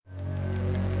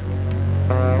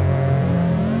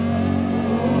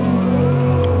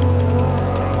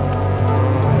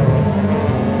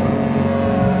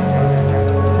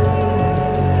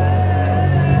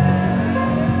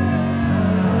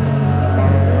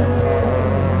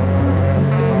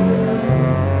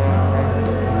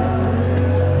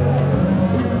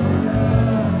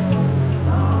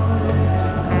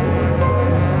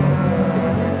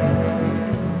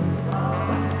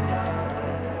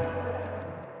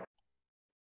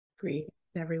Greetings,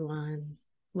 everyone.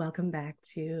 Welcome back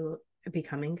to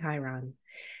Becoming Chiron,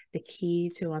 the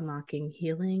key to unlocking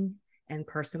healing and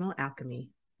personal alchemy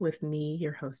with me,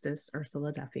 your hostess,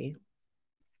 Ursula Duffy.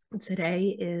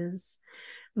 Today is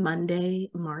Monday,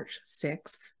 March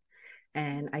 6th,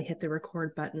 and I hit the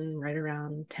record button right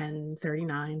around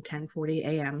 10:39, 10:40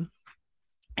 a.m.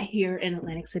 here in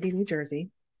Atlantic City, New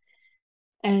Jersey.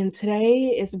 And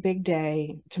today is a big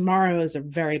day. Tomorrow is a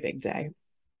very big day.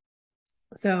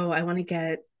 So I want to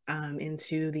get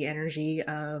into the energy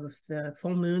of the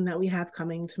full moon that we have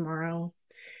coming tomorrow,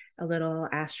 a little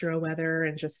astro weather,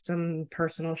 and just some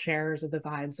personal shares of the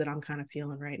vibes that I'm kind of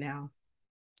feeling right now.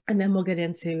 And then we'll get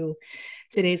into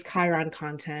today's Chiron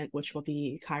content, which will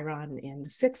be Chiron in the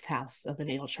 6th house of the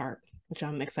natal chart, which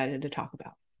I'm excited to talk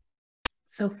about.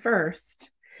 So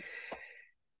first,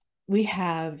 we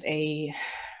have a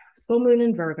full moon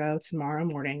in Virgo tomorrow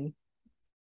morning,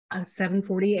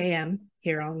 7:40 a.m.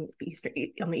 here on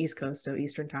the East Coast, so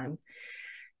Eastern time.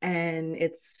 And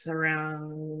it's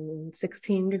around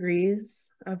 16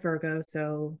 degrees of Virgo,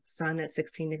 so sun at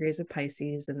 16 degrees of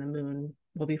Pisces, and the moon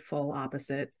will be full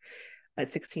opposite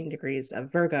at 16 degrees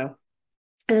of Virgo.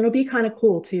 And it'll be kind of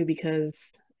cool too,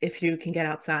 because if you can get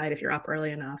outside, if you're up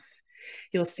early enough,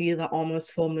 you'll see the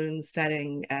almost full moon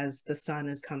setting as the sun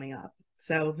is coming up.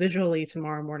 So visually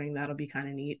tomorrow morning, that'll be kind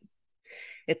of neat.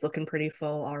 It's looking pretty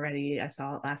full already. I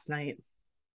saw it last night.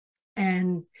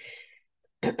 And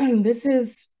this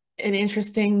is an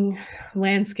interesting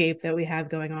landscape that we have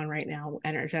going on right now,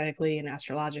 energetically and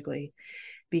astrologically,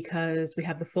 because we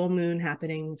have the full moon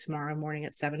happening tomorrow morning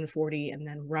at 7:40, and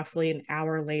then roughly an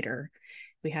hour later,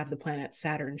 we have the planet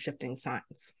Saturn shifting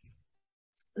signs.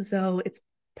 So it's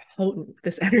potent.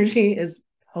 This energy is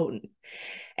potent.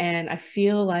 And I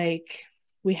feel like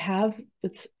we have,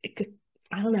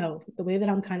 I don't know, the way that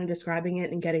I'm kind of describing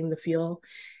it and getting the feel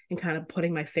and kind of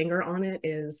putting my finger on it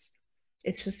is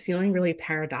it's just feeling really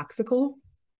paradoxical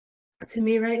to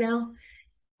me right now.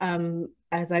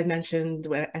 As I've mentioned,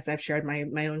 as I've shared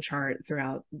my own chart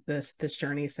throughout this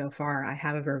journey so far, I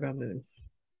have a Virgo moon,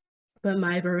 but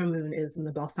my Virgo moon is in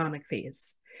the balsamic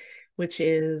phase, which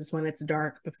is when it's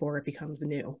dark before it becomes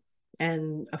new.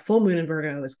 And a full moon in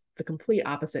Virgo is the complete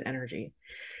opposite energy.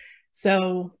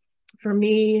 So for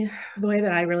me, the way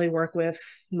that I really work with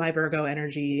my Virgo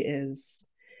energy is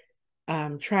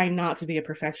trying not to be a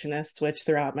perfectionist, which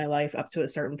throughout my life up to a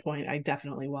certain point, I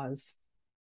definitely was.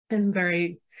 And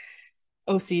very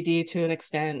OCD to an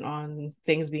extent on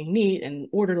things being neat and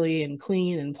orderly and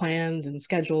clean and planned and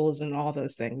schedules and all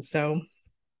those things. So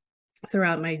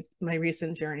throughout my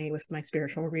recent journey with my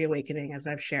spiritual reawakening, as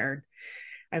I've shared,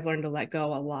 I've learned to let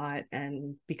go a lot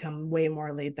and become way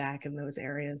more laid back in those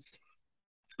areas.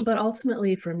 But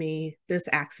ultimately, for me, this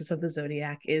axis of the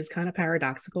zodiac is kind of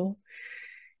paradoxical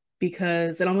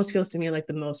because it almost feels to me like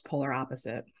the most polar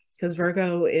opposite. Because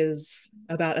Virgo is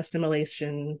about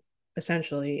assimilation,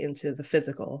 essentially, into the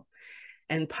physical,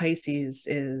 and Pisces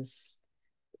is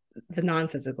the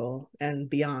non-physical and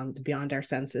beyond our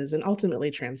senses, and ultimately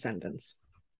transcendence.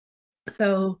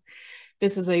 So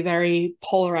this is a very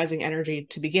polarizing energy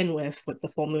to begin with the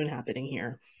full moon happening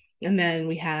here. And then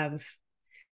we have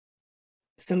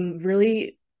some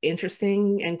really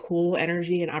interesting and cool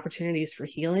energy and opportunities for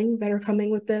healing that are coming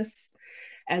with this,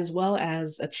 as well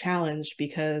as a challenge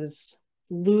because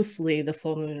loosely the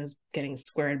full moon is getting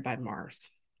squared by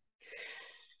Mars.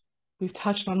 We've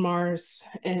touched on Mars.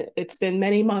 It's been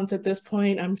many months at this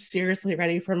point. I'm seriously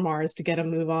ready for Mars to get a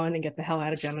move on and get the hell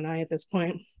out of Gemini at this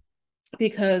point,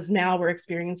 because now we're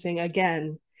experiencing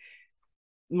again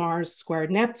Mars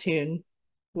squared Neptune,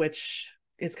 which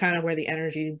is kind of where the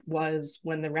energy was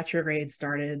when the retrograde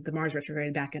started, the Mars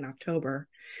retrograde back in October.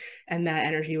 And that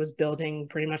energy was building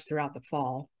pretty much throughout the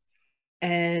fall.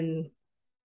 And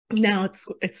now it's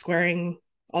squaring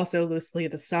also loosely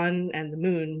the sun and the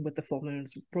moon with the full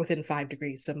moons within 5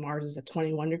 degrees. So Mars is at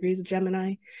 21 degrees of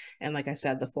Gemini. And like I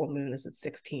said, the full moon is at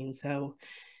 16. So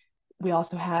we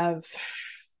also have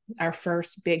our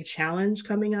first big challenge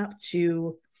coming up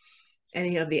to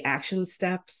any of the action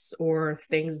steps or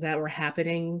things that were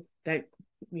happening that,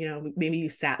 you know, maybe you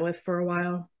sat with for a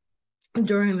while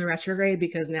during the retrograde,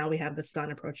 because now we have the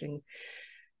sun approaching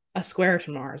a square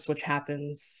to Mars, which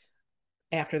happens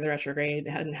after the retrograde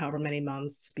and however many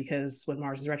months, because when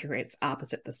Mars is retrograde, it's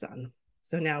opposite the sun.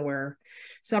 So now we're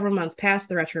several months past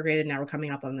the retrograde, and now we're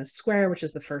coming up on this square, which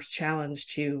is the first challenge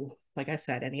to, like I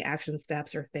said, any action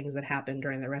steps or things that happened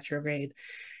during the retrograde,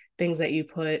 things that you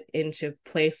put into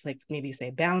place, like maybe say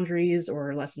boundaries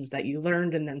or lessons that you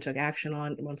learned and then took action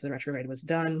on once the retrograde was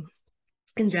done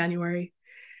in January.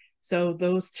 So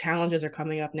those challenges are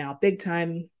coming up now big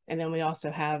time. And then we also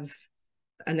have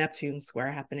a Neptune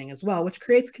square happening as well, which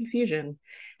creates confusion.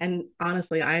 And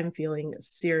honestly, I'm feeling a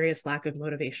serious lack of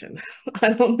motivation.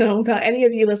 I don't know about any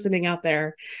of you listening out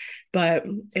there, but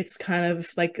it's kind of,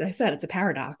 like I said, it's a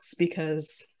paradox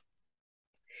because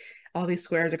all these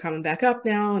squares are coming back up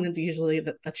now, and it's usually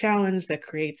a challenge that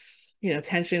creates,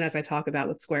 tension, as I talk about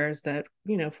with squares that,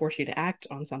 force you to act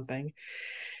on something.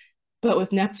 But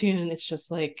with Neptune, it's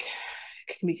just like,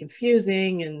 it can be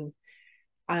confusing, and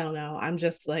I don't know. I'm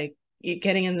just like,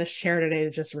 getting in this chair today to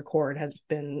just record has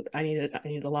been, I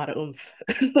need a lot of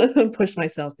oomph, push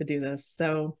myself to do this.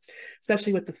 So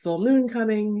especially with the full moon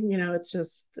coming, it's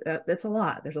just, it's a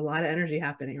lot. There's a lot of energy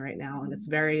happening right now. And it's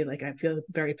very, like, I feel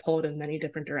very pulled in many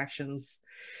different directions.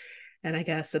 And I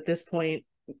guess at this point,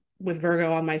 with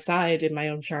Virgo on my side in my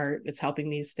own chart, it's helping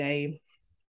me stay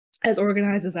as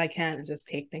organized as I can and just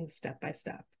take things step by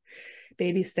step.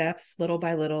 Baby steps, little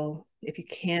by little. If you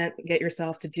can't get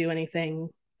yourself to do anything,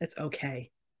 it's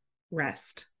okay.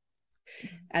 Rest.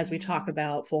 As we talk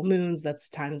about full moons, that's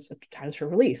times for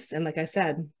release. And like I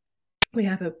said, we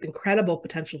have an incredible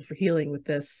potential for healing with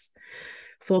this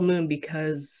full moon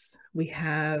because we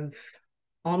have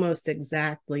almost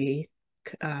exactly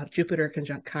Jupiter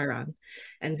conjunct Chiron,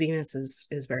 and Venus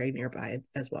is very nearby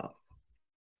as well.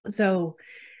 So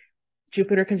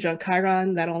Jupiter conjunct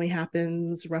Chiron, that only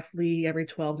happens roughly every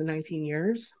 12 to 19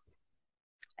 years.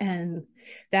 And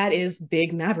that is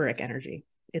big maverick energy.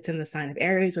 It's in the sign of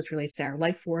Aries, which relates to our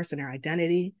life force and our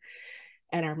identity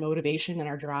and our motivation and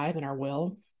our drive and our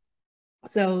will.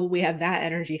 So we have that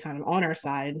energy kind of on our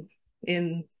side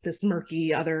in this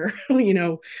murky other,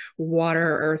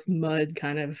 water, earth, mud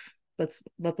kind of, let's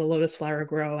let the lotus flower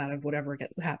grow out of whatever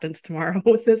happens tomorrow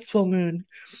with this full moon.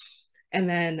 And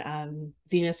then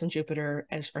Venus and Jupiter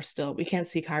are still, we can't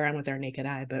see Chiron with our naked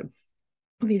eye, but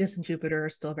Venus and Jupiter are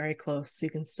still very close.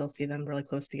 You can still see them really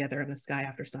close together in the sky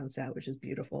after sunset, which is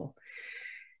beautiful.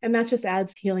 And that just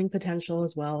adds healing potential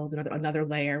as well. Another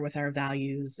layer with our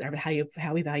values,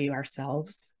 how we value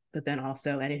ourselves, but then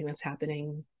also anything that's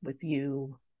happening with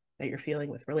you that you're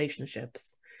feeling with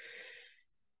relationships.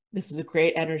 This is a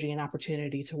great energy and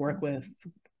opportunity to work with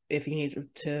if you need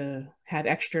to have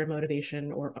extra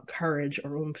motivation or courage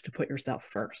or oomph to put yourself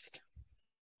first.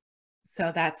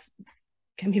 So that's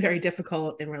can be very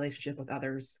difficult in relationship with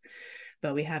others,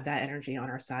 but we have that energy on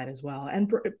our side as well.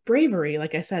 And bravery,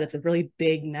 like I said, it's a really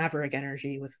big maverick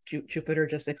energy with Jupiter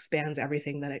just expands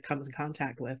everything that it comes in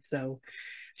contact with. So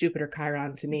Jupiter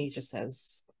Chiron to me just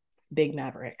says big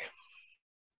maverick.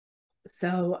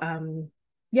 So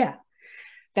yeah,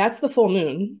 that's the full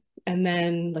moon. And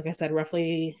then, like I said,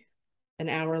 roughly an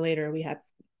hour later, we have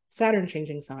Saturn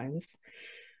changing signs,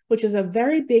 which is a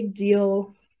very big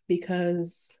deal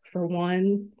because, for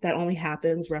one, that only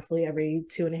happens roughly every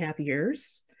 2.5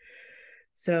 years.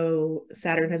 So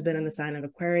Saturn has been in the sign of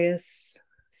Aquarius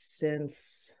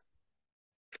since,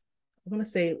 I want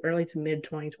to say, early to mid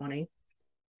 2020.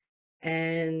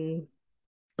 And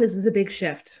this is a big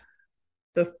shift.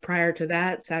 But prior to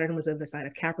that, Saturn was in the sign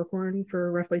of Capricorn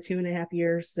for roughly 2.5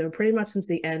 years. So pretty much since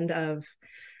the end of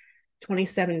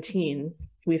 2017,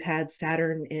 we've had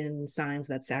Saturn in signs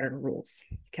that Saturn rules,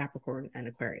 Capricorn and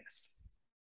Aquarius.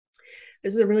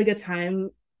 This is a really good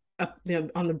time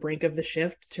on the brink of the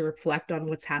shift to reflect on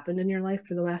what's happened in your life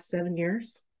for the last 7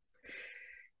 years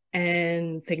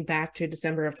and think back to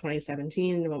December of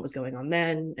 2017 and what was going on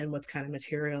then and what's kind of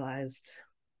materialized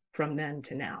from then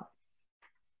to now.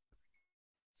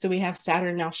 So we have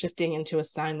Saturn now shifting into a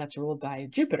sign that's ruled by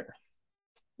Jupiter,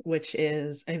 which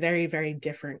is a very, very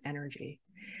different energy.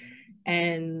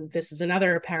 And this is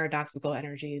another paradoxical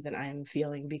energy that I'm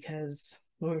feeling because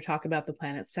when we talk about the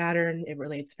planet Saturn, it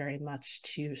relates very much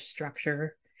to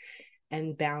structure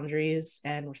and boundaries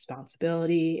and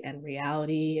responsibility and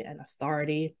reality and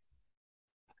authority.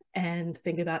 And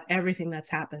think about everything that's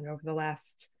happened over the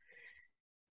last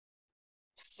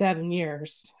 7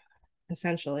 years,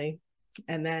 essentially.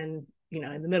 And then,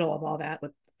 in the middle of all that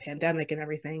with pandemic and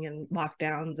everything and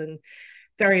lockdowns and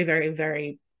very, very,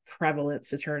 very prevalent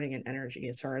Saturnian energy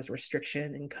as far as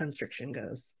restriction and constriction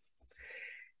goes.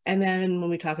 And then when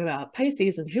we talk about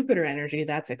Pisces and Jupiter energy,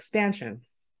 that's expansion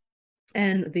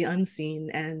and the unseen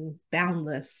and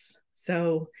boundless.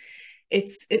 So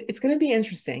it's going to be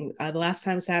interesting. The last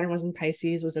time Saturn was in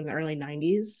Pisces was in the early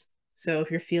 90s. So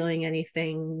if you're feeling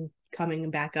anything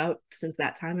coming back up since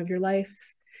that time of your life,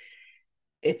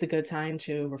 it's a good time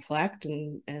to reflect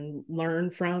and learn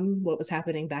from what was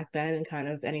happening back then and kind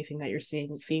of anything that you're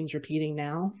seeing themes repeating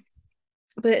now.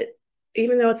 But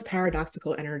even though it's a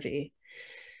paradoxical energy,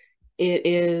 it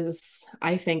is,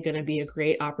 I think, going to be a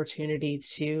great opportunity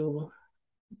to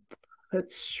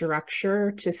put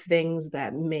structure to things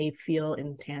that may feel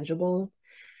intangible,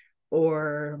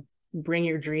 or bring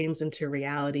your dreams into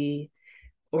reality.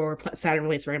 Or Saturn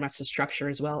relates very much to structure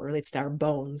as well. It relates to our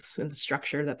bones and the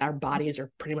structure that our bodies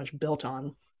are pretty much built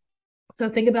on. So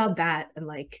think about that, and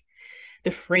like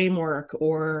the framework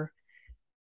or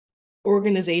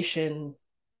organization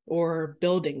or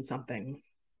building something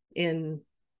in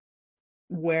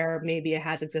where maybe it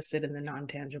has existed in the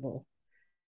non-tangible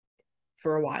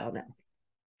for a while now.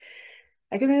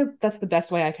 I think that's the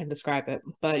best way I can describe it,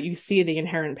 but you see the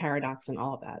inherent paradox in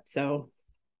all of that. So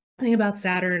think about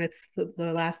Saturn. It's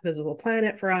the last visible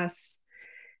planet for us,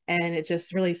 and it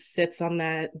just really sits on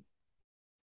that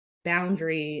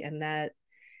boundary and that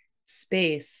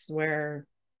space where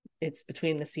it's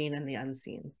between the seen and the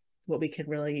unseen, what we can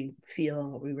really feel,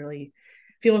 what we really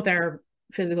feel with our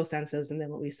physical senses, and then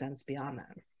what we sense beyond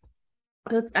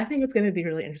that. I think it's going to be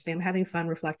really interesting. I'm having fun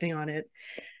reflecting on it.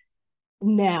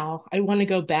 Now, I want to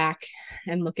go back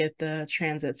and look at the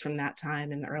transits from that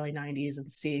time in the early 90s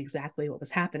and see exactly what was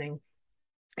happening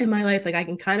in my life. Like I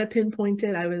can kind of pinpoint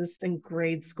it. I was in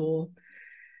grade school.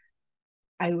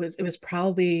 It was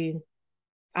probably,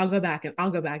 I'll go back and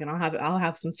I'll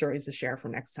have some stories to share for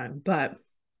next time. But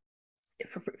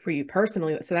for you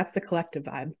personally, so that's the collective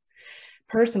vibe.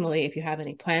 Personally, if you have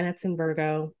any planets in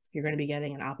Virgo, you're going to be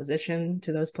getting an opposition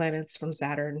to those planets from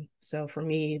Saturn. So for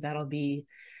me, that'll be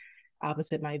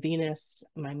opposite my Venus,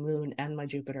 my moon, and my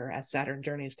Jupiter as Saturn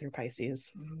journeys through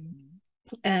Pisces.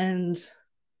 And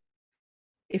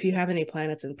if you have any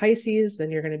planets in Pisces, then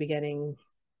you're going to be getting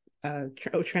a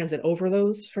transit over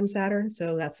those from Saturn.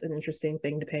 So that's an interesting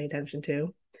thing to pay attention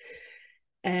to.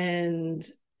 And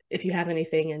if you have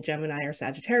anything in Gemini or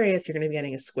Sagittarius, you're going to be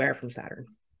getting a square from Saturn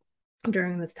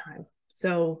during this time.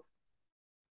 So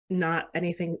not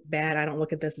anything bad. I don't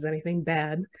look at this as anything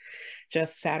bad.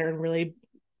 Just Saturn really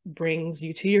brings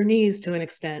you to your knees to an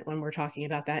extent when we're talking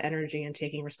about that energy and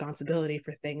taking responsibility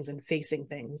for things and facing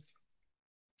things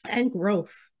and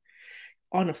growth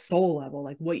on a soul level,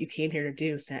 like what you came here to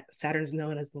do. Saturn's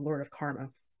known as the Lord of Karma.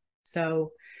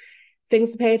 So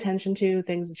things to pay attention to,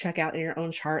 things to check out in your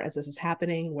own chart as this is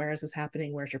happening. Where is this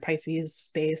happening? Where's your Pisces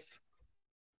space?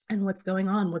 And what's going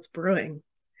on? What's brewing?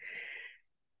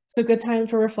 So good time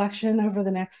for reflection over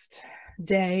the next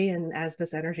day. And as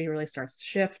this energy really starts to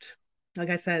shift, like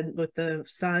I said, with the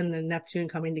Sun and Neptune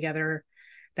coming together,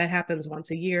 that happens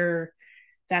once a year.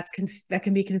 That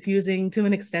can be confusing to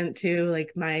an extent too.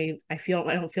 Like I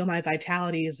don't feel my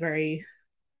vitality is very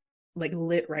like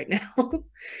lit right now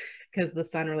because the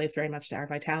Sun relates very much to our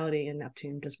vitality, and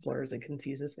Neptune just blurs and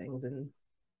confuses things. And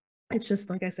it's just,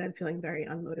 like I said, feeling very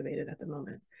unmotivated at the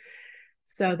moment.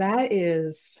 So that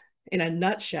is, in a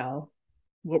nutshell,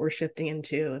 what we're shifting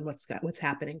into and what's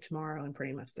happening tomorrow and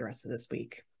pretty much the rest of this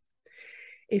week.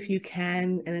 If you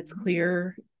can, and it's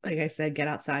clear, like I said, get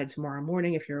outside tomorrow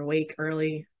morning if you're awake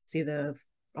early, see the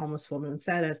almost full moon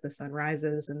set as the sun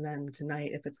rises. And then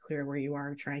tonight, if it's clear where you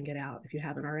are, try and get out, if you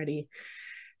haven't already,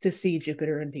 to see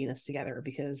Jupiter and Venus together,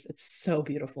 because it's so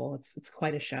beautiful. It's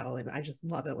quite a show. And I just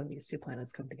love it when these two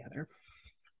planets come together.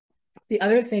 The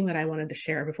other thing that I wanted to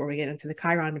share before we get into the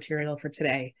Chiron material for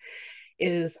today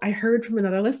is I heard from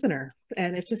another listener,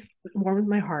 and it just warms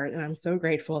my heart. And I'm so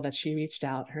grateful that she reached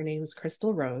out. Her name is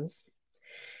Crystal Rose,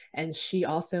 and she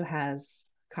also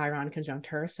has Chiron conjunct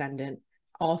her ascendant,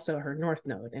 also her north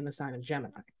node in the sign of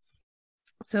Gemini.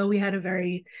 So we had a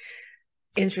very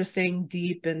interesting,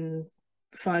 deep, and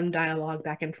fun dialogue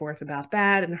back and forth about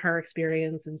that and her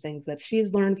experience and things that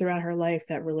she's learned throughout her life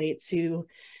that relate to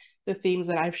the themes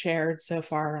that I've shared so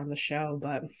far on the show.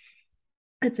 But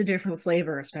it's a different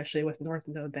flavor, especially with North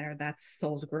Node there. That's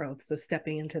soul's growth. So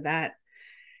stepping into that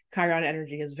Chiron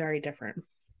energy is very different.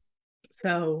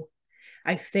 So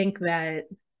I think that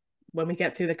when we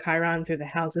get through the Chiron, through the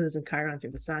houses, and Chiron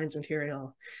through the signs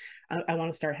material, I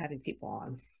want to start having people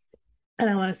on. And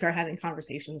I want to start having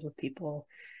conversations with people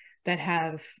that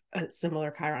have a similar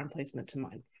Chiron placement to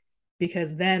mine.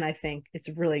 Because then I think it's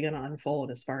really going to unfold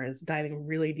as far as diving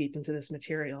really deep into this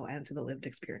material and to the lived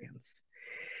experience.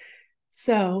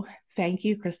 So thank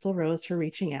you, Crystal Rose, for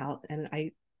reaching out. And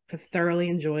I have thoroughly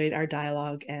enjoyed our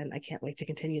dialogue, and I can't wait to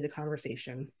continue the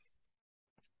conversation.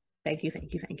 Thank you,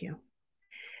 thank you, thank you.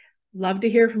 Love to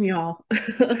hear from you all.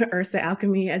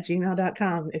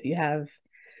 ursaalchemy@gmail.com if you have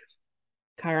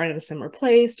Chiron in a similar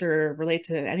place or relate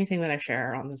to anything that I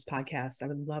share on this podcast. I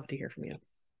would love to hear from you.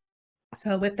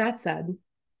 So with that said,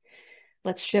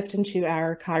 let's shift into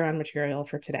our Chiron material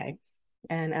for today.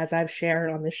 And as I've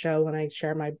shared on the show, when I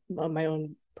share my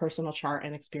own personal chart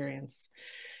and experience,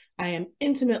 I am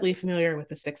intimately familiar with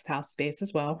the sixth house space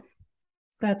as well.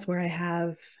 That's where I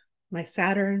have my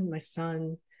Saturn, my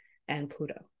Sun, and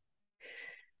Pluto.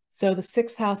 So the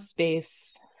sixth house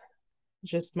space,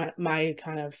 just my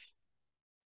kind of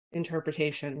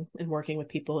interpretation and working with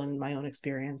people in my own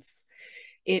experience,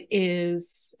 it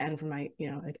is, and from my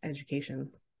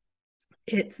education,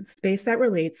 it's the space that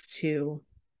relates to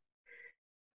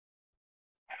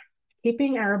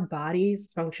keeping our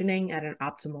bodies functioning at an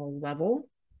optimal level.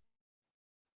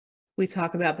 We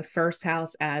talk about the first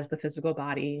house as the physical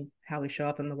body, how we show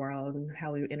up in the world and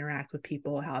how we interact with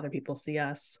people, how other people see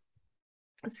us.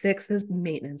 Sixth is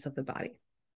maintenance of the body.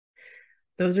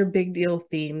 Those are big deal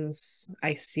themes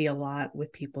I see a lot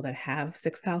with people that have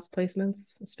sixth house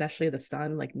placements, especially the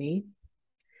Sun, like me.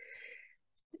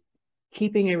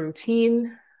 Keeping a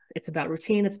routine, it's about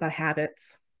routine, it's about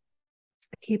habits.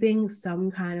 Keeping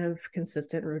some kind of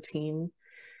consistent routine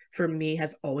for me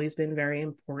has always been very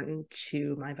important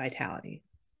to my vitality.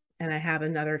 And I have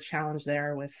another challenge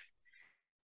there with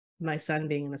my Sun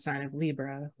being in the sign of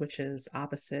Libra, which is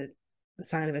opposite the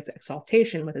sign of its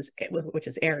exaltation, which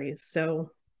is Aries.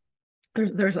 So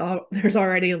there's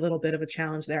already a little bit of a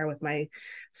challenge there with my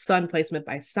Sun placement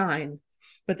by sign,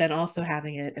 but then also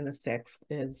having it in the sixth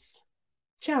is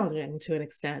challenging to an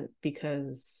extent,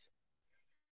 because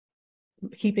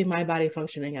keeping my body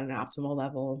functioning at an optimal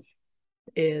level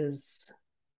is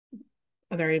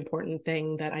a very important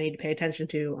thing that I need to pay attention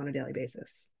to on a daily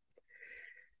basis.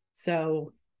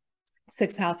 So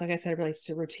sixth house, like I said, relates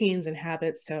to routines and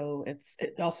habits. So it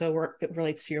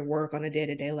relates to your work on a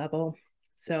day-to-day level.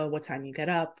 So what time you get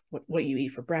up, what you eat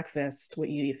for breakfast, what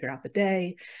you eat throughout the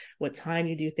day, what time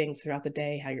you do things throughout the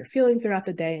day, how you're feeling throughout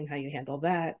the day and how you handle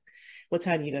that, what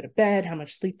time you go to bed, how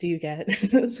much sleep do you get.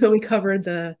 So we covered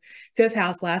the fifth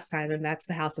house last time, and that's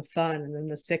the house of fun. And then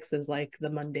the sixth is like the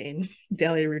mundane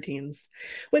daily routines,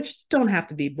 which don't have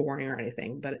to be boring or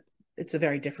anything, but it's a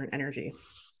very different energy.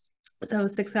 So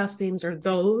sixth house themes are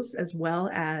those, as well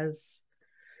as,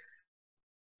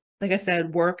 like I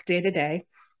said, work day to day.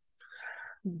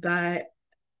 The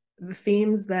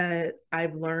themes that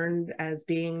I've learned as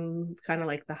being kind of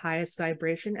like the highest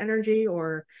vibration energy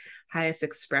or highest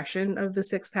expression of the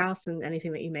sixth house and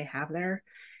anything that you may have there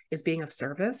is being of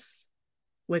service,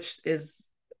 which is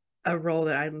a role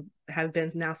that I have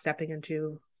been now stepping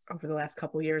into over the last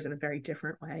couple of years in a very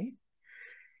different way.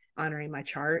 Honoring my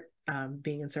chart,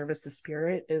 being in service to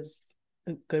spirit is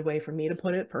a good way for me to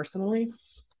put it personally,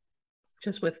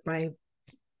 just with my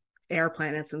air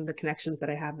planets and the connections that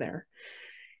I have there.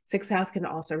 Sixth house can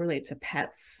also relate to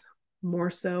pets, more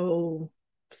so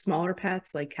smaller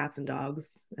pets like cats and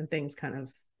dogs and things kind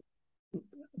of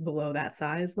below that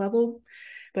size level.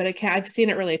 But I've seen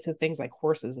it relate to things like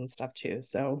horses and stuff too.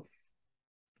 So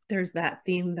there's that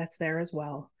theme that's there as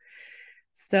well.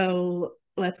 So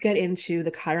let's get into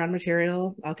the Chiron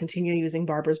material. I'll continue using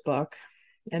Barbara's book,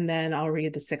 and then I'll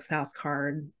read the sixth house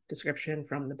card description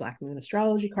from the Black Moon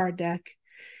Astrology card deck,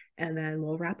 and then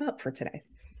we'll wrap up for today.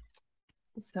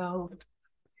 So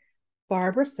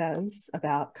Barbara says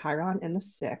about Chiron in the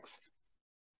sixth.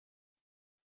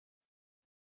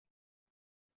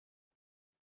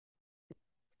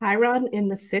 Chiron in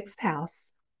the sixth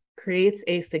house creates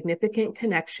a significant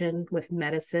connection with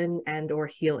medicine and or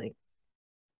healing.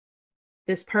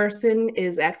 This person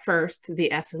is at first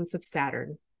the essence of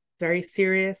Saturn, very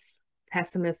serious,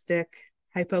 pessimistic,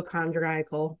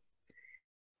 hypochondriacal,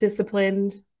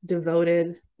 disciplined,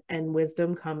 devoted, and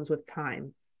wisdom comes with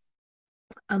time.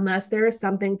 Unless there is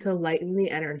something to lighten the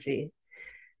energy,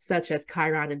 such as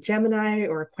Chiron in Gemini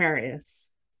or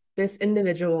Aquarius, this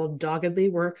individual doggedly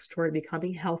works toward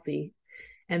becoming healthy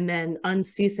and then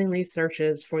unceasingly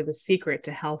searches for the secret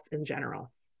to health in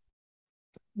general.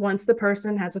 Once the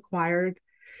person has acquired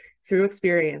through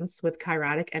experience with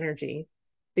chirotic energy,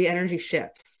 the energy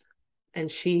shifts and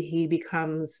he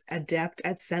becomes adept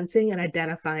at sensing and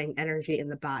identifying energy in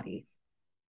the body.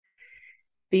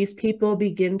 These people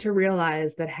begin to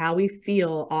realize that how we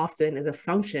feel often is a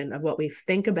function of what we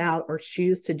think about or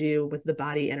choose to do with the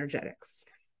body energetics.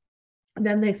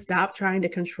 Then they stop trying to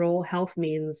control health by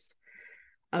means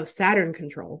of Saturn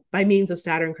control,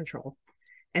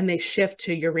 and they shift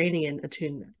to Uranian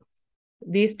attunement.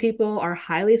 These people are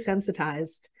highly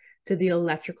sensitized to the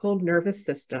electrical nervous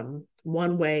system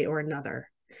one way or another,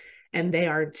 and they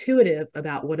are intuitive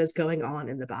about what is going on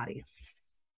in the body.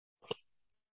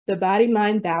 The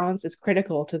body-mind balance is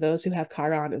critical to those who have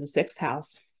Chiron in the sixth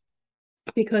house,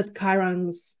 because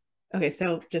Chiron's, okay,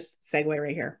 so just segue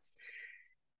right here.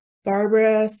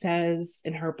 Barbara says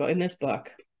in her book, in this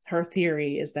book, her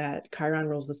theory is that Chiron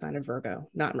rules the sign of Virgo,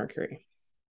 not Mercury.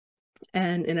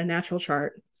 And in a natural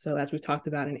chart, so as we talked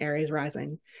about in Aries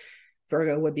rising,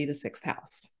 Virgo would be the sixth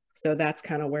house. So that's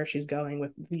kind of where she's going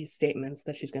with these statements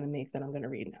that she's going to make that I'm going to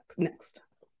read next.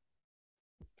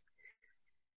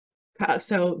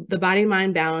 So the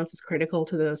body-mind balance is critical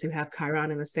to those who have Chiron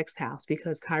in the 6th house,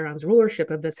 because Chiron's rulership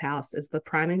of this house is the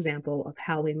prime example of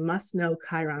how we must know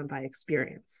Chiron by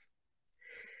experience.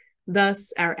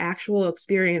 Thus, our actual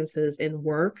experiences in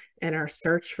work and our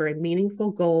search for a meaningful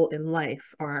goal in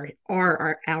life are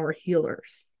our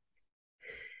healers.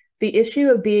 The issue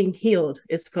of being healed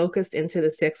is focused into the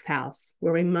 6th house,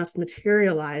 where we must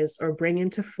materialize or bring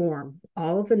into form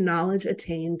all of the knowledge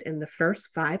attained in the first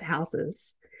 5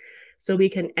 houses, so we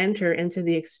can enter into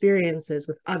the experiences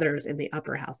with others in the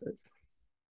upper houses.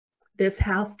 This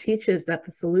house teaches that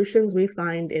the solutions we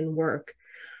find in work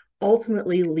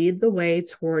ultimately lead the way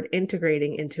toward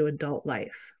integrating into adult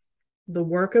life. The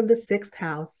work of the 6th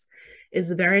house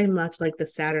is very much like the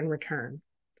Saturn return.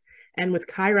 And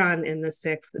with Chiron in the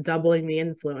 6th doubling the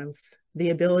influence, the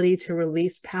ability to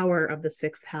release power of the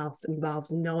 6th house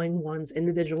involves knowing one's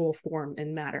individual form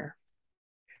and matter.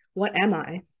 What am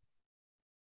I?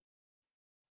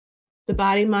 The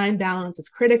body-mind balance is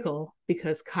critical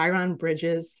because Chiron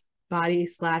bridges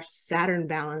body/Saturn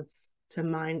balance to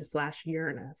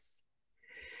mind/Uranus.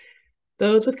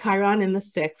 Those with Chiron in the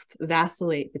 6th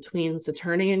vacillate between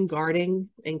Saturnian guarding,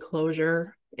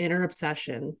 enclosure, inner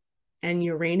obsession, and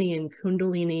Uranian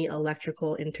Kundalini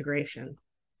electrical integration.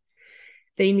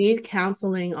 They need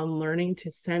counseling on learning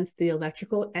to sense the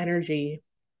electrical energy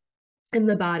in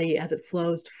the body as it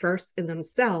flows first in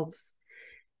themselves,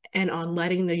 and on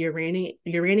letting the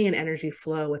Uranian energy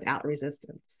flow without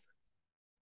resistance.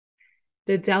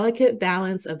 The delicate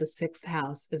balance of the 6th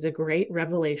house is a great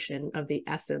revelation of the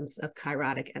essence of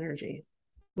Chironic energy,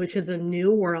 which is a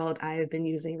new word I have been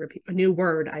using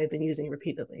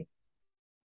repeatedly.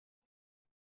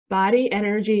 Body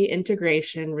energy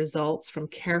integration results from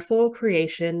careful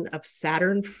creation of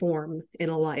Saturn form in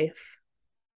a life,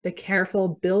 the careful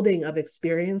building of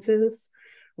experiences,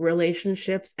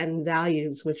 relationships, and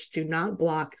values which do not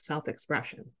block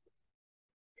self-expression.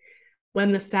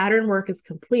 When the Saturn work is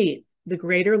complete, the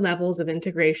greater levels of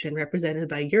integration represented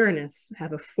by Uranus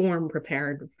have a form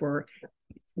prepared for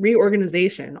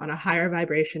reorganization on a higher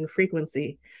vibration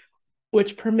frequency,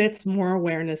 which permits more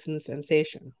awareness and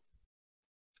sensation.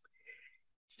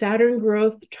 Saturn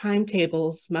growth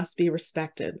timetables must be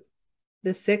respected.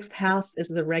 The 6th house is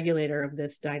the regulator of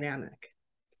this dynamic.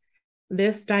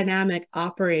 This dynamic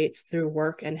operates through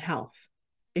work and health.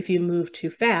 If you move too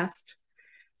fast,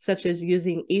 such as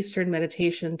using Eastern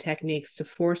meditation techniques to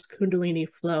force Kundalini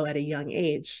flow at a young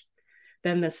age,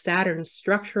 then the Saturn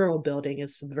structural building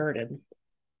is subverted.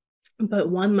 But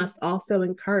one must also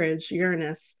encourage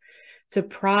Uranus to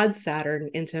prod Saturn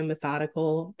into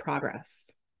methodical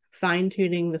progress,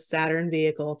 fine-tuning the Saturn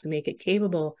vehicle to make it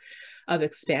capable of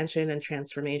expansion and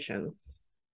transformation.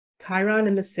 Chiron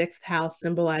in the 6th house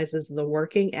symbolizes the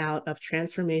working out of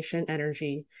transformation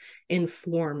energy in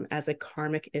form as a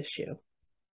karmic issue.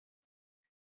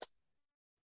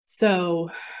 So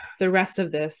the rest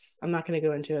of this, I'm not going to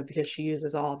go into it because she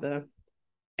uses all the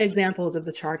examples of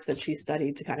the charts that she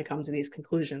studied to kind of come to these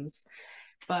conclusions.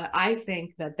 But I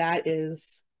think that that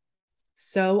is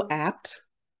so apt,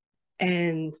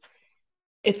 and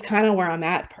it's kind of where I'm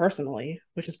at personally,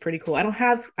 which is pretty cool. I don't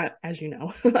have, as you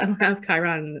know, I don't have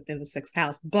Chiron in the 6th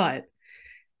house, but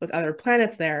with other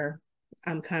planets there,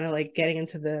 I'm kind of like getting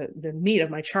into the meat of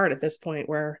my chart at this point,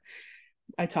 where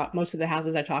most of the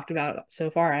houses I talked about so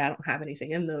far, I don't have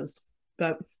anything in those.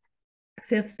 But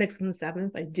 5th, 6th, and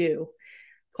 7th, I do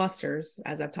clusters,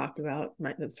 as I've talked about.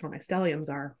 That's where my stelliums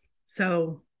are.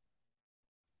 So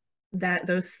that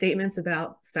those statements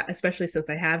about, especially since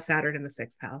I have Saturn in the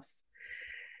 6th house,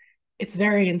 it's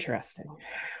very interesting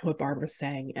what Barbara's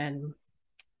saying, and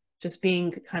just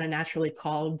being kind of naturally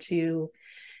called to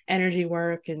energy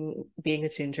work and being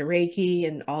attuned to Reiki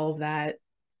and all of that,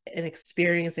 and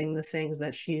experiencing the things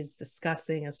that she's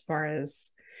discussing as far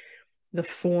as the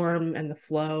form and the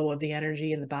flow of the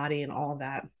energy in the body and all of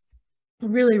that.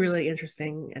 Really, really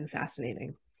interesting and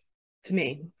fascinating to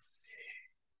me.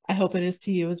 I hope it is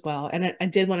to you as well. And I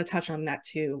did want to touch on that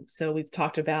too. So we've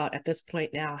talked about, at this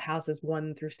point now, houses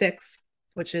 1 through 6,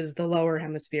 which is the lower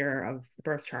hemisphere of the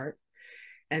birth chart.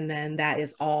 And then that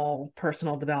is all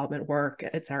personal development work.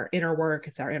 It's our inner work.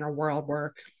 It's our inner world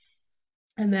work.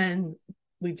 And then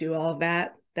we do all of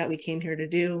that we came here to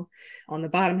do on the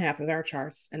bottom half of our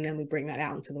charts. And then we bring that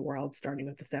out into the world, starting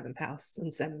with the 7th house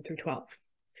and 7 through 12.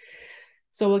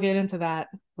 So we'll get into that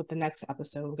with the next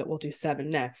episode. We'll do 7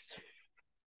 next.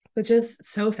 But just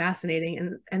so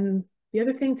fascinating. And the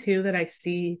other thing too that I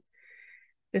see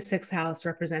the 6th house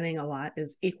representing a lot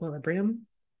is equilibrium.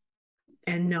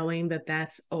 And knowing that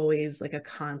that's always like a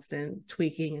constant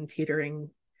tweaking and teetering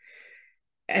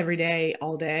every day,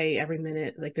 all day, every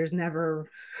minute. Like there's never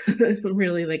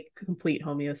really like complete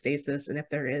homeostasis. And if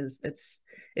there is,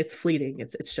 it's fleeting.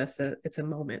 It's just a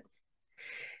moment.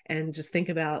 And just think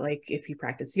about like if you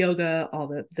practice yoga, all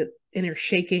the inner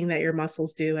shaking that your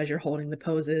muscles do as you're holding the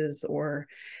poses, or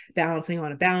balancing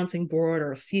on a balancing board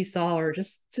or a seesaw, or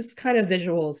just kind of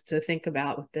visuals to think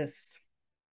about with this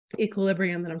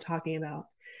equilibrium that I'm talking about.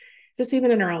 Just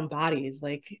even in our own bodies,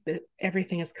 like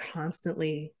everything is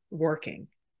constantly working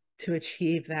to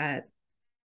achieve that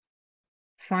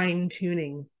fine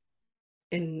tuning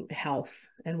in health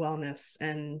and wellness,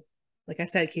 and like I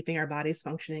said, keeping our bodies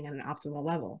functioning at an optimal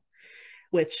level,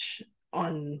 which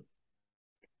on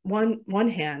one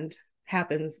hand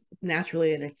happens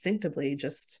naturally and instinctively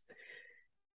just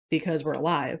because we're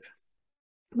alive,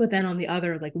 but then on the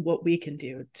other, like what we can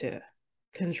do to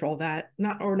control that,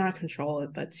 not control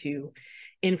it, but to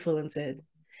influence it,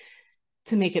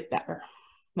 to make it better.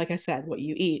 Like I said, what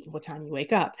you eat, what time you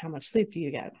wake up, how much sleep do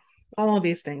you get, all of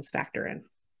these things factor in.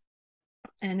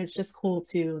 And it's just cool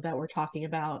too that we're talking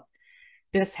about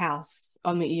this house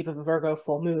on the eve of a Virgo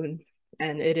full moon,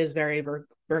 and it is very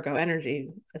Virgo energy,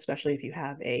 especially if you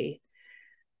have a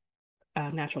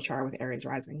natural chart with Aries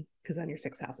rising, because then your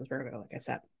sixth house is Virgo, like I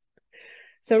said.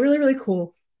 So really, really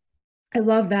cool. I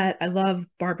love that. I love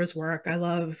Barbara's work. I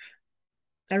love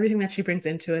everything that she brings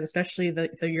into it, especially the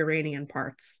Uranian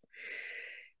parts.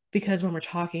 Because when we're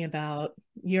talking about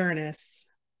Uranus,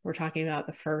 we're talking about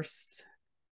the first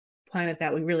planet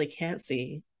that we really can't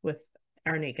see with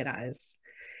our naked eyes.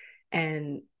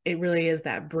 And it really is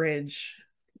that bridge.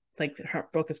 Like her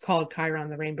book is called Chiron,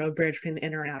 the Rainbow Bridge between the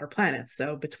inner and outer planets.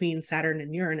 So between Saturn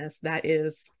and Uranus, that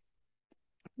is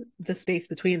the space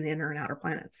between the inner and outer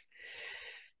planets.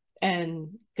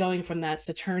 And going from that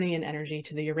Saturnian energy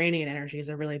to the Uranian energy is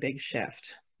a really big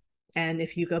shift. And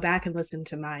if you go back and listen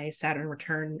to my Saturn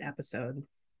return episode,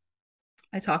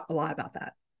 I talk a lot about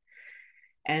that.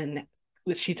 And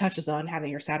she touches on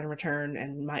having your Saturn return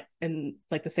and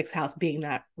like the sixth house being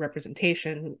that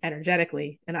representation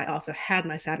energetically. And I also had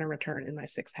my Saturn return in my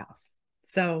sixth house.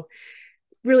 So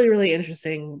really, really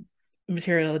interesting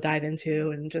material to dive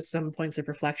into, and just some points of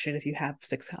reflection. If you have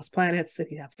sixth house planets, if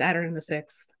you have Saturn in the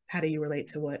sixth, how do you relate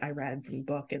to what I read from the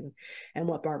book and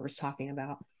what Barbara's talking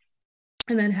about?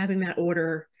 And then having that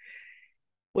order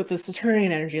with the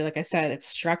Saturnian energy, like I said, it's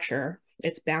structure,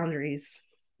 it's boundaries,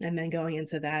 and then going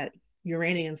into that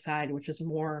Uranian side, which is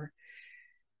more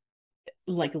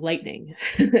like lightning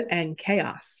and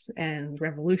chaos and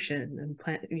revolution,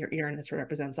 and Uranus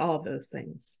represents all of those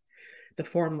things, the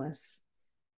formless.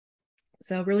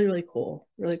 So really, really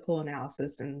cool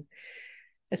analysis, and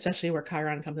especially where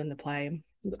Chiron comes into play.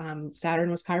 Saturn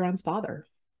was Chiron's father,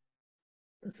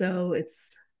 so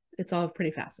it's all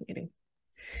pretty fascinating.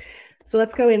 So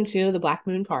let's go into the Black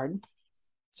Moon card.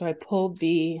 So I pulled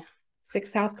the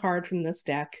sixth house card from this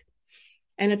deck,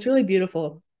 and it's really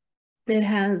beautiful. It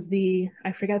has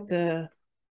I forget the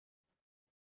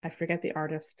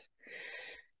artist,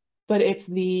 but it's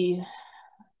the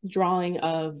drawing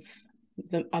of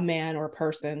a man or a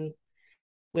person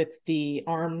with the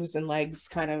arms and legs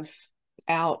kind of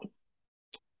out.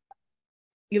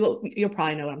 You'll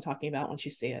probably know what I'm talking about once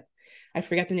you see it. I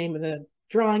forget the name of the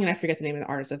drawing, and I forget the name of the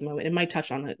artist at the moment. It might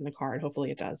touch on it in the card.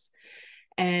 Hopefully it does.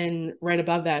 And right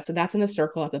above that, so that's in a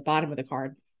circle at the bottom of the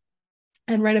card.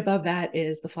 And right above that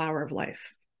is the flower of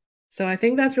life. So I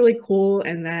think that's really cool.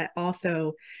 And that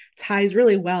also ties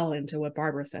really well into what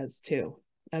Barbara says too,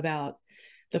 about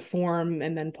the form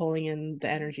and then pulling in the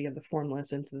energy of the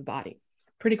formless into the body.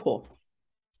 Pretty cool.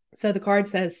 So the card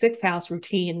says sixth house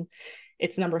routine.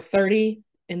 It's number 30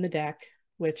 in the deck,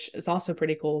 which is also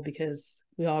pretty cool because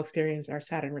we all experience our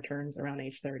Saturn returns around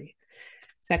age 30.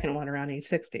 Second one around age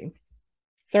 60.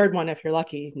 Third one, if you're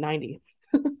lucky, 90.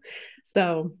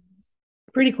 So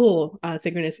pretty cool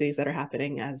synchronicities that are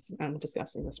happening as I'm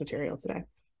discussing this material today.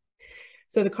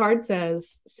 So the card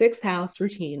says, sixth house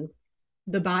routine.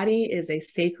 The body is a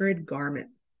sacred garment.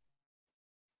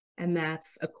 And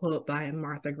that's a quote by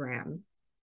Martha Graham.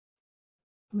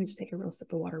 Let me just take a real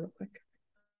sip of water real quick.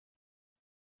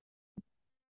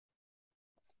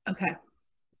 Okay.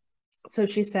 So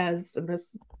she says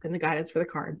in the guidance for the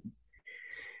card,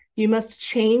 you must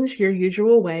change your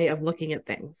usual way of looking at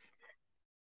things.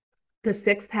 The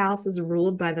sixth house is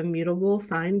ruled by the mutable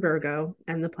sign Virgo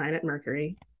and the planet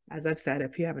Mercury, as I've said,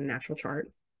 if you have a natural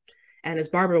chart. And as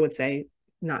Barbara would say,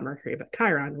 not Mercury, but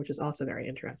Chiron, which is also very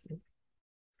interesting.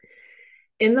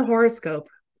 In the horoscope,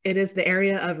 it is the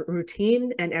area of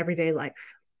routine and everyday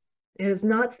life. It is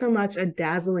not so much a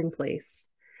dazzling place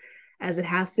as it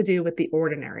has to do with the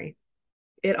ordinary.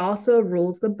 It also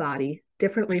rules the body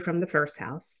differently from the first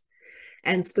house,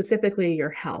 and specifically your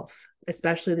health,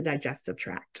 especially the digestive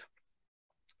tract.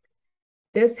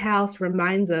 This house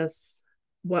reminds us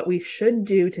what we should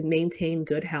do to maintain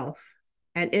good health,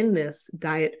 and in this,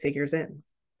 diet figures in.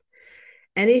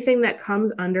 Anything that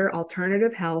comes under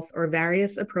alternative health or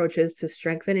various approaches to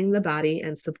strengthening the body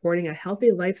and supporting a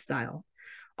healthy lifestyle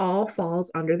all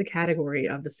falls under the category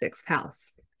of the sixth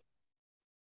house.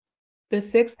 The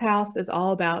sixth house is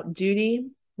all about duty,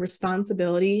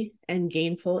 responsibility, and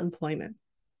gainful employment.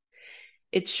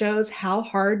 It shows how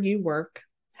hard you work,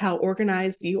 how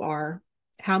organized you are,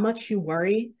 how much you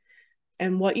worry,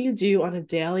 and what you do on a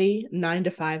daily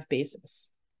 9-to-5 basis.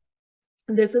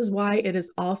 This is why it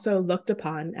is also looked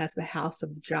upon as the house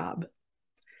of the job,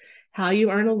 how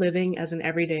you earn a living as an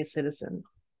everyday citizen.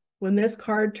 When this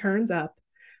card turns up,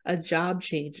 a job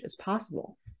change is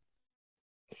possible.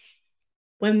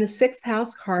 When the sixth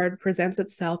house card presents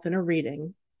itself in a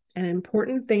reading, an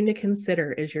important thing to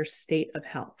consider is your state of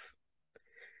health.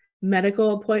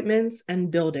 Medical appointments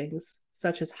and buildings,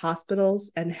 such as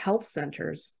hospitals and health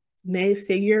centers, may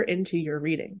figure into your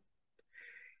reading.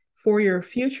 For your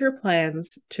future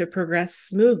plans to progress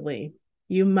smoothly,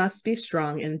 you must be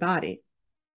strong in body.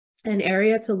 An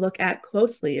area to look at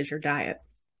closely is your diet.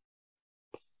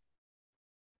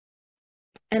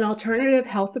 An alternative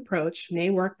health approach may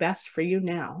work best for you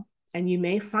now, and you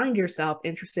may find yourself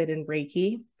interested in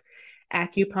Reiki,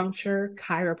 acupuncture,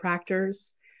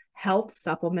 chiropractors, health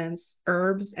supplements,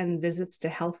 herbs, and visits to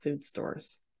health food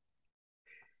stores.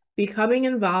 Becoming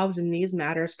involved in these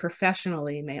matters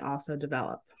professionally may also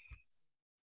develop.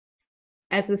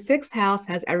 As the sixth house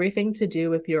has everything to do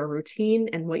with your routine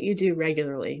and what you do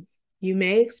regularly, you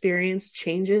may experience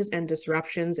changes and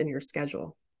disruptions in your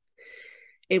schedule.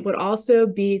 It would also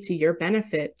be to your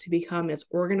benefit to become as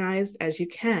organized as you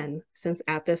can, since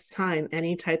at this time,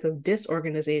 any type of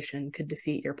disorganization could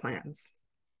defeat your plans.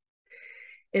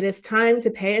 It is time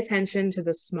to pay attention to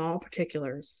the small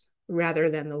particulars rather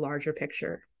than the larger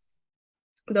picture.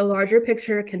 The larger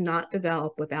picture cannot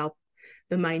develop without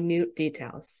the minute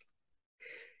details.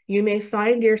 You may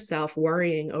find yourself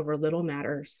worrying over little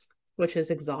matters, which is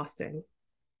exhausting.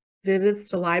 Visits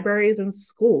to libraries and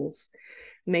schools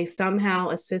may somehow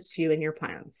assist you in your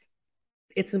plans.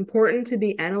 It's important to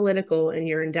be analytical in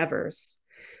your endeavors,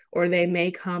 or they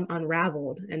may come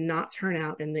unraveled and not turn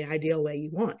out in the ideal way you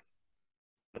want.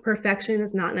 Perfection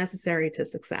is not necessary to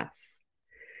success.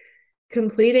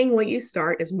 Completing what you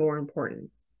start is more important.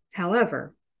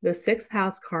 However, the sixth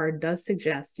house card does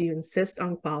suggest you insist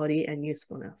on quality and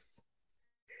usefulness.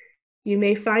 You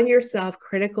may find yourself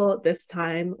critical at this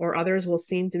time, or others will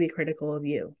seem to be critical of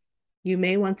you. You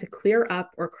may want to clear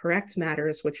up or correct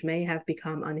matters which may have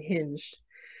become unhinged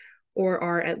or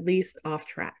are at least off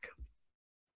track.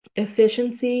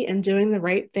 Efficiency and doing the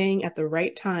right thing at the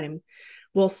right time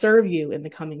will serve you in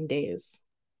the coming days.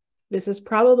 This is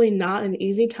probably not an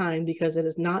easy time because it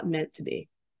is not meant to be.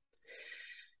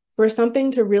 For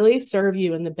something to really serve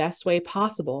you in the best way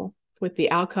possible with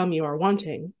the outcome you are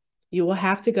wanting, you will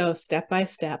have to go step by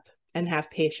step and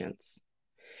have patience.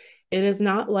 It is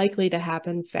not likely to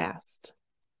happen fast,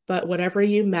 but whatever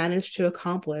you manage to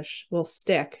accomplish will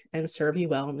stick and serve you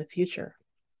well in the future.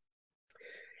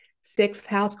 Sixth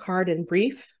house card in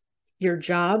brief: your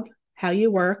job, how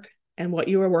you work, and what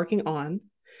you are working on,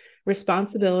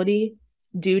 responsibility,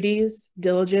 duties,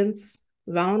 diligence,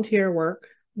 volunteer work,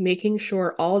 making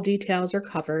sure all details are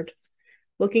covered,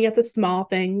 looking at the small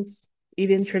things,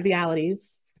 even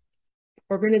trivialities,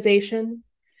 organization,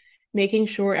 making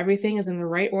sure everything is in the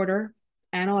right order,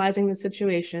 analyzing the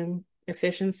situation,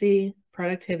 efficiency,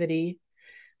 productivity,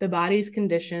 the body's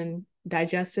condition,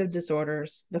 digestive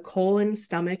disorders, the colon,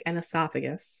 stomach, and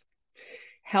esophagus,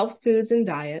 health foods and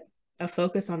diet, a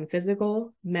focus on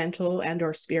physical, mental,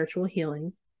 and/or spiritual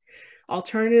healing,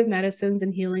 alternative medicines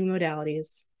and healing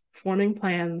modalities, forming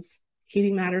plans,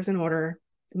 keeping matters in order,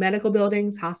 medical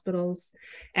buildings, hospitals,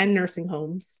 and nursing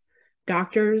homes,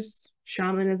 doctors,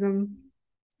 shamanism,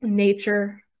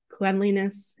 nature,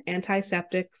 cleanliness,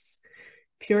 antiseptics,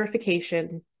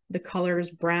 purification, the colors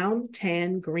brown,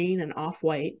 tan, green, and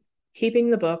off-white,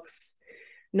 keeping the books,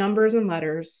 numbers and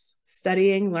letters,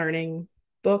 studying, learning,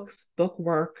 books, book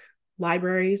work,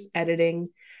 libraries, editing,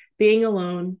 being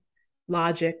alone,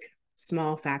 logic,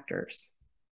 small factors.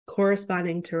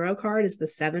 Corresponding tarot card is the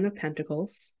Seven of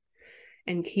Pentacles,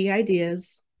 and key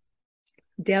ideas: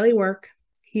 daily work,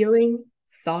 healing,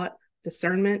 thought,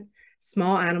 discernment,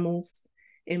 small animals,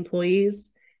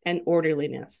 employees, and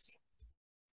orderliness.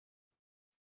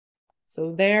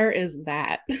 So there is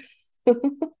that.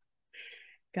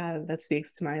 God, that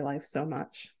speaks to my life so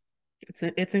much.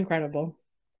 It's incredible.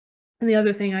 And the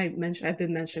other thing I've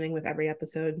been mentioning with every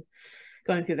episode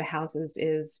going through the houses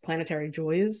is planetary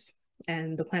joys.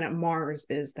 And the planet Mars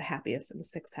is the happiest in the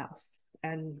sixth house.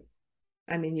 And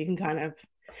I mean, you can kind of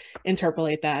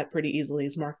interpolate that pretty easily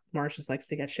as Mars just likes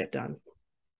to get shit done.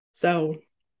 So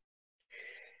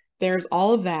there's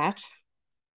all of that.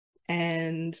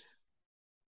 And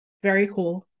very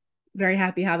cool. Very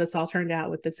happy how this all turned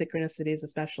out with the synchronicities,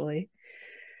 especially.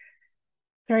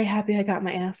 Very happy I got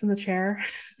my ass in the chair.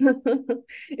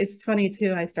 It's funny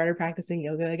too. I started practicing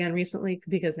yoga again recently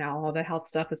because now all the health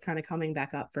stuff is kind of coming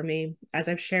back up for me. As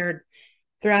I've shared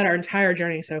throughout our entire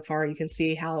journey so far, you can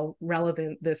see how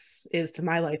relevant this is to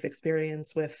my life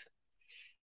experience with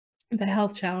the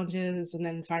health challenges and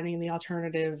then finding the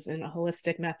alternative in a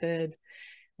holistic method,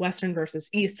 Western versus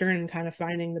Eastern, kind of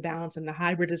finding the balance and the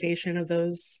hybridization of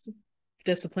those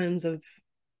disciplines of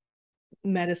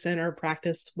medicine or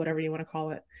practice, whatever you want to call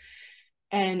it.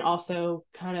 And also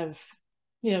kind of,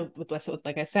 with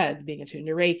like I said, being attuned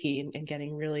to Reiki and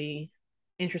getting really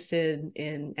interested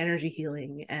in energy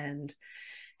healing and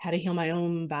how to heal my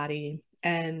own body.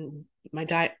 And my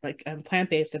diet, like I'm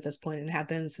plant-based at this point and have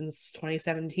been since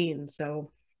 2017.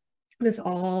 So this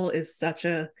all is such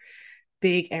a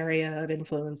big area of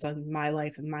influence on my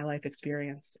life and my life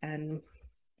experience. And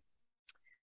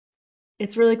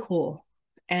it's really cool.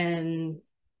 And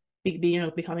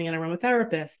becoming an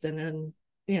aromatherapist and then,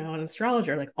 an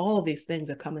astrologer, like all of these things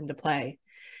have come into play.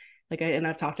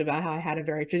 I've talked about how I had a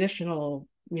very traditional,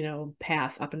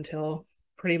 path up until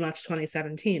pretty much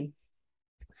 2017.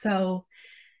 So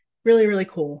really, really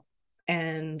cool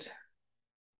and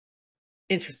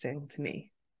interesting to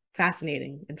me.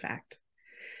 Fascinating, in fact.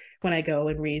 When I go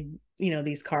and read,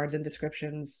 these cards and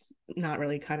descriptions, not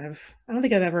really I don't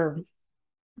think I've ever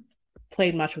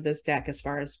played much with this deck as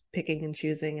far as picking and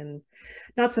choosing, and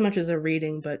not so much as a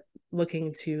reading, but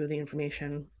looking to the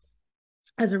information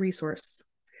as a resource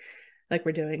like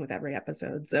we're doing with every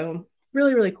episode. So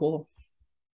really, really cool.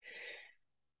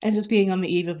 And just being on the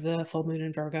eve of the full moon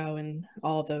in Virgo and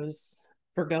all of those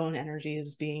Virgoan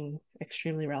energies being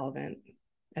extremely relevant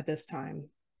at this time.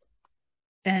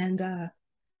 And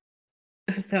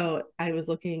so I was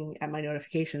looking at my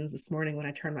notifications this morning when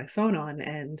I turned my phone on,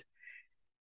 and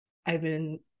I've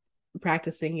been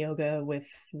practicing yoga with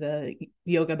the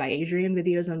Yoga by Adriene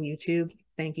videos on YouTube.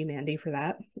 Thank you, Mandy, for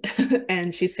that.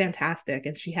 And she's fantastic.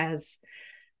 And she has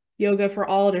yoga for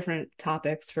all different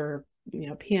topics for,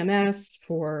 PMS,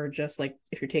 for just like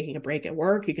if you're taking a break at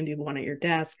work, you can do one at your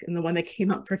desk. And the one that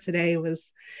came up for today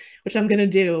was, which I'm going to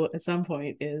do at some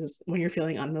point, is when you're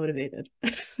feeling unmotivated.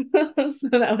 So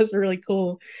that was a really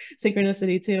cool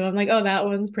synchronicity too. I'm like, oh, that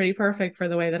one's pretty perfect for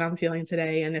the way that I'm feeling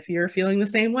today. And if you're feeling the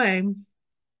same way,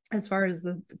 as far as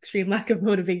the extreme lack of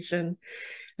motivation,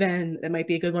 then that might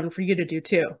be a good one for you to do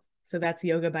too. So that's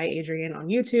Yoga by Adriene on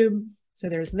YouTube. So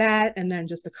there's that. And then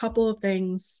just a couple of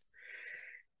things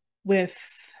with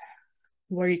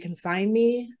where you can find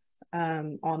me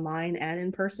online and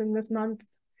in person this month.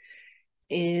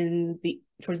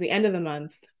 Towards the end of the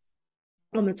month,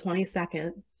 on the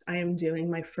 22nd, I am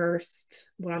doing my first,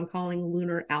 what I'm calling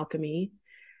lunar alchemy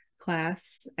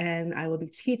class. And I will be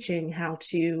teaching how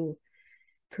to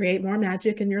create more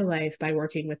magic in your life by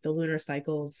working with the lunar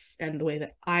cycles and the way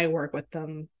that I work with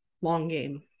them, long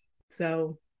game.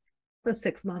 So a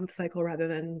 6-month cycle rather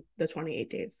than the 28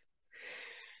 days.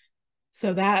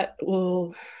 So that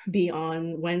will be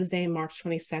on Wednesday, March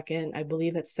 22nd. I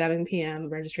believe at 7 p.m.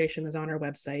 Registration is on our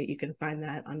website. You can find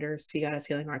that under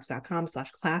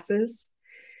seagoddesshealingarts.com/classes.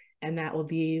 And that will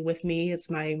be with me. It's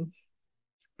my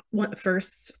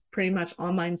first pretty much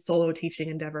online solo teaching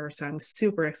endeavor. So I'm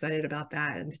super excited about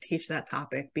that and to teach that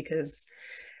topic because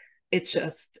it's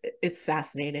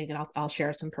fascinating. And I'll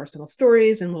share some personal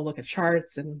stories and we'll look at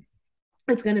charts, and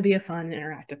it's going to be a fun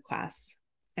interactive class.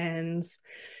 And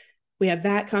we have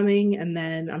that coming. And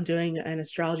then I'm doing an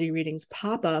astrology readings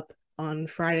pop-up on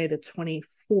Friday the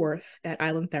 24th at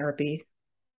Island Therapy.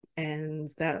 And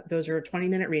those are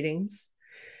 20-minute readings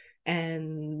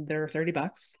and they're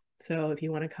 $30. So if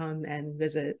you want to come and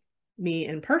visit me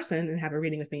in person and have a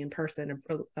reading with me in person,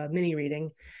 a mini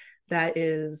reading, that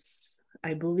is,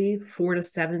 I believe, 4 to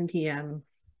 7 p.m.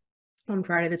 on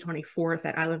Friday the 24th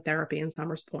at Island Therapy in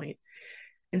Summers Point.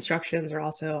 Instructions are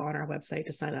also on our website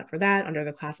to sign up for that under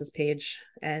the classes page.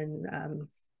 And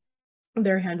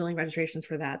they're handling registrations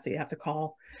for that. So you have to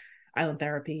call Island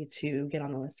Therapy to get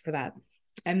on the list for that.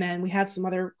 And then we have some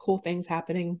other cool things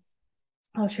happening.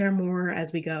 I'll share more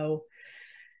as we go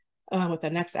with the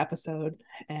next episode.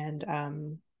 And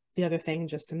the other thing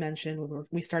just to mention,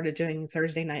 we started doing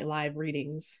Thursday night live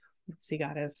readings Sea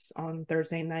Goddess on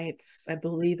Thursday nights, I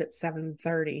believe at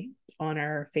 7:30 on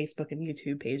our Facebook and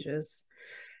YouTube pages.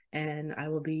 And I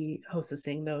will be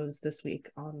hostessing those this week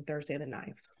on Thursday the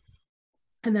 9th.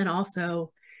 And then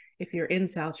also, if you're in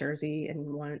South Jersey and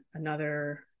want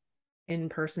another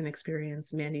in-person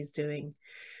experience, Mandy's doing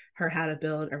her How to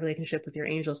Build a Relationship with Your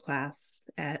Angels class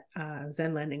at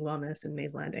Zen Landing Wellness in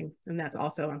Mays Landing. And that's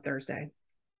also on Thursday.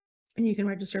 And you can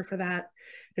register for that.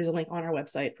 There's a link on our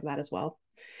website for that as well.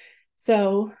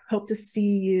 So hope to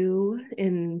see you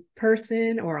in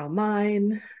person or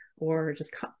online, or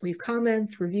just leave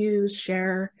comments, reviews,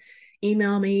 share,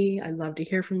 email me. I'd love to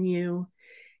hear from you.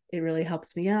 It really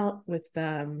helps me out with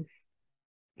my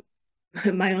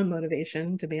own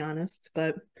motivation, to be honest.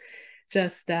 But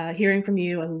just hearing from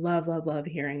you, I love, love, love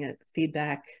hearing it.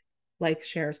 Feedback, likes,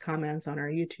 shares, comments on our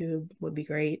YouTube would be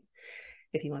great.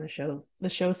 If you want to show the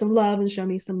show some love and show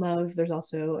me some love, there's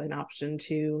also an option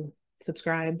to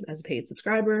subscribe as a paid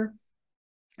subscriber.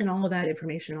 And all of that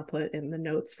information I'll put in the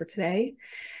notes for today.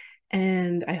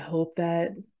 And I hope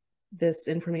that this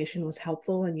information was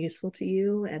helpful and useful to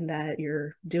you, and that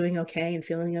you're doing okay and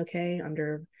feeling okay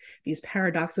under these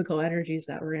paradoxical energies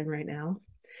that we're in right now.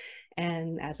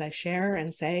 And as I share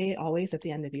and say always at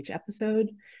the end of each episode,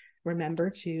 remember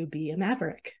to be a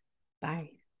maverick.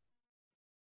 Bye.